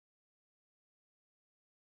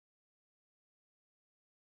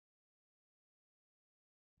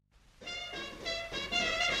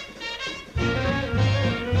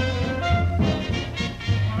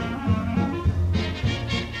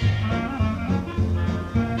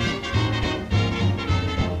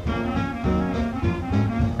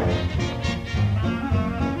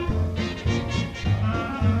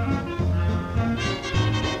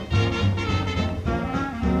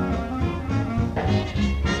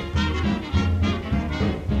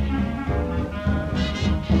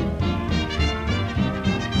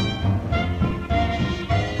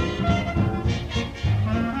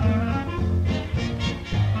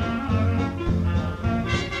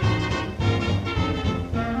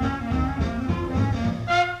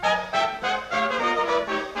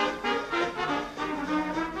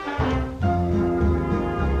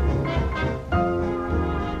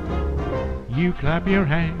clap your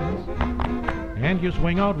hands, and you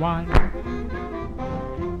swing out wide.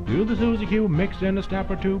 Do the Susie Q, mix in a step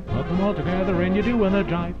or two, put them all together and you do in the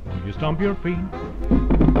jive. Or you stomp your feet,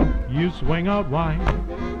 you swing out wide.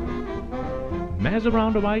 Mess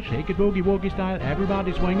around a white, shake it boogie woogie style,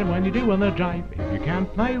 everybody swinging when you do in the jive. If you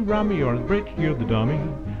can't play rummy or the bridge, you're the dummy,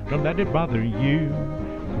 don't let it bother you.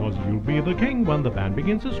 Cause you'll be the king when the band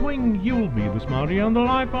begins to swing. You'll be the smarty on the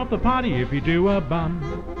life of the party if you do a bun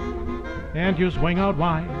and you swing out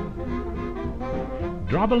wide.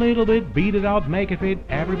 Drop a little bit, beat it out, make it fit.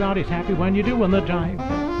 Everybody's happy when you do in the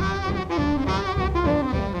jive.